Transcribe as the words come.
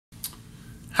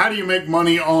How do you make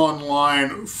money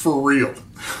online for real?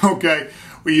 Okay,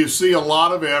 well, you see a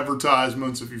lot of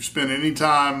advertisements. If you've spent any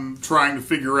time trying to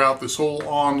figure out this whole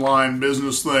online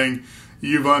business thing,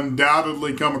 you've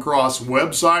undoubtedly come across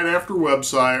website after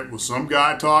website with some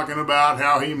guy talking about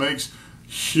how he makes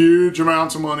huge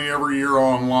amounts of money every year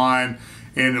online,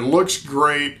 and it looks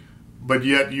great, but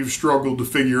yet you've struggled to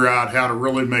figure out how to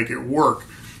really make it work.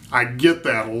 I get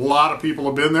that. A lot of people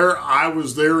have been there. I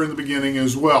was there in the beginning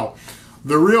as well.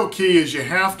 The real key is you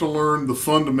have to learn the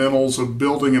fundamentals of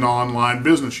building an online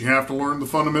business. You have to learn the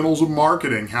fundamentals of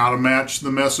marketing, how to match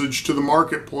the message to the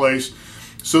marketplace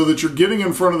so that you're getting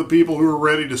in front of the people who are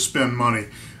ready to spend money.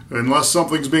 Unless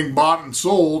something's being bought and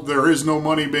sold, there is no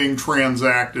money being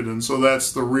transacted. And so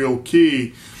that's the real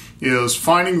key, is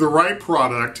finding the right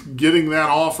product, getting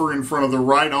that offer in front of the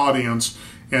right audience,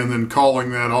 and then calling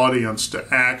that audience to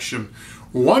action.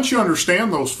 Once you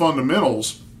understand those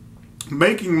fundamentals,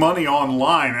 making money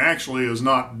online actually is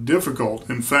not difficult.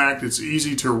 In fact, it's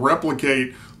easy to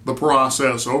replicate the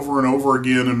process over and over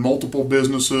again in multiple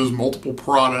businesses, multiple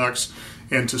products,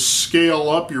 and to scale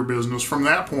up your business from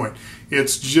that point.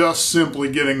 It's just simply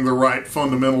getting the right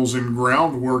fundamentals and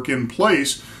groundwork in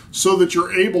place so that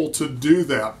you're able to do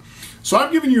that. So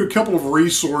I've given you a couple of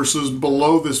resources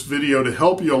below this video to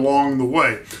help you along the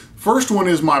way. First one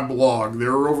is my blog.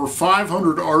 There are over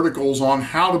 500 articles on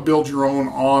how to build your own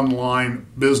online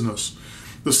business.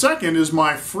 The second is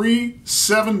my free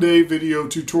 7-day video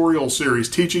tutorial series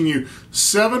teaching you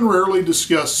 7 rarely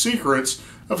discussed secrets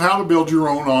of how to build your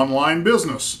own online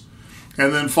business.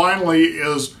 And then finally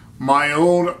is my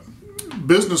own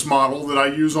business model that I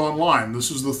use online.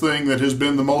 This is the thing that has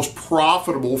been the most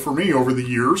profitable for me over the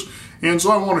years, and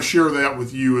so I want to share that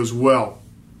with you as well.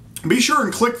 Be sure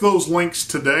and click those links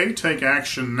today. Take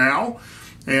action now,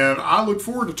 and I look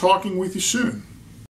forward to talking with you soon.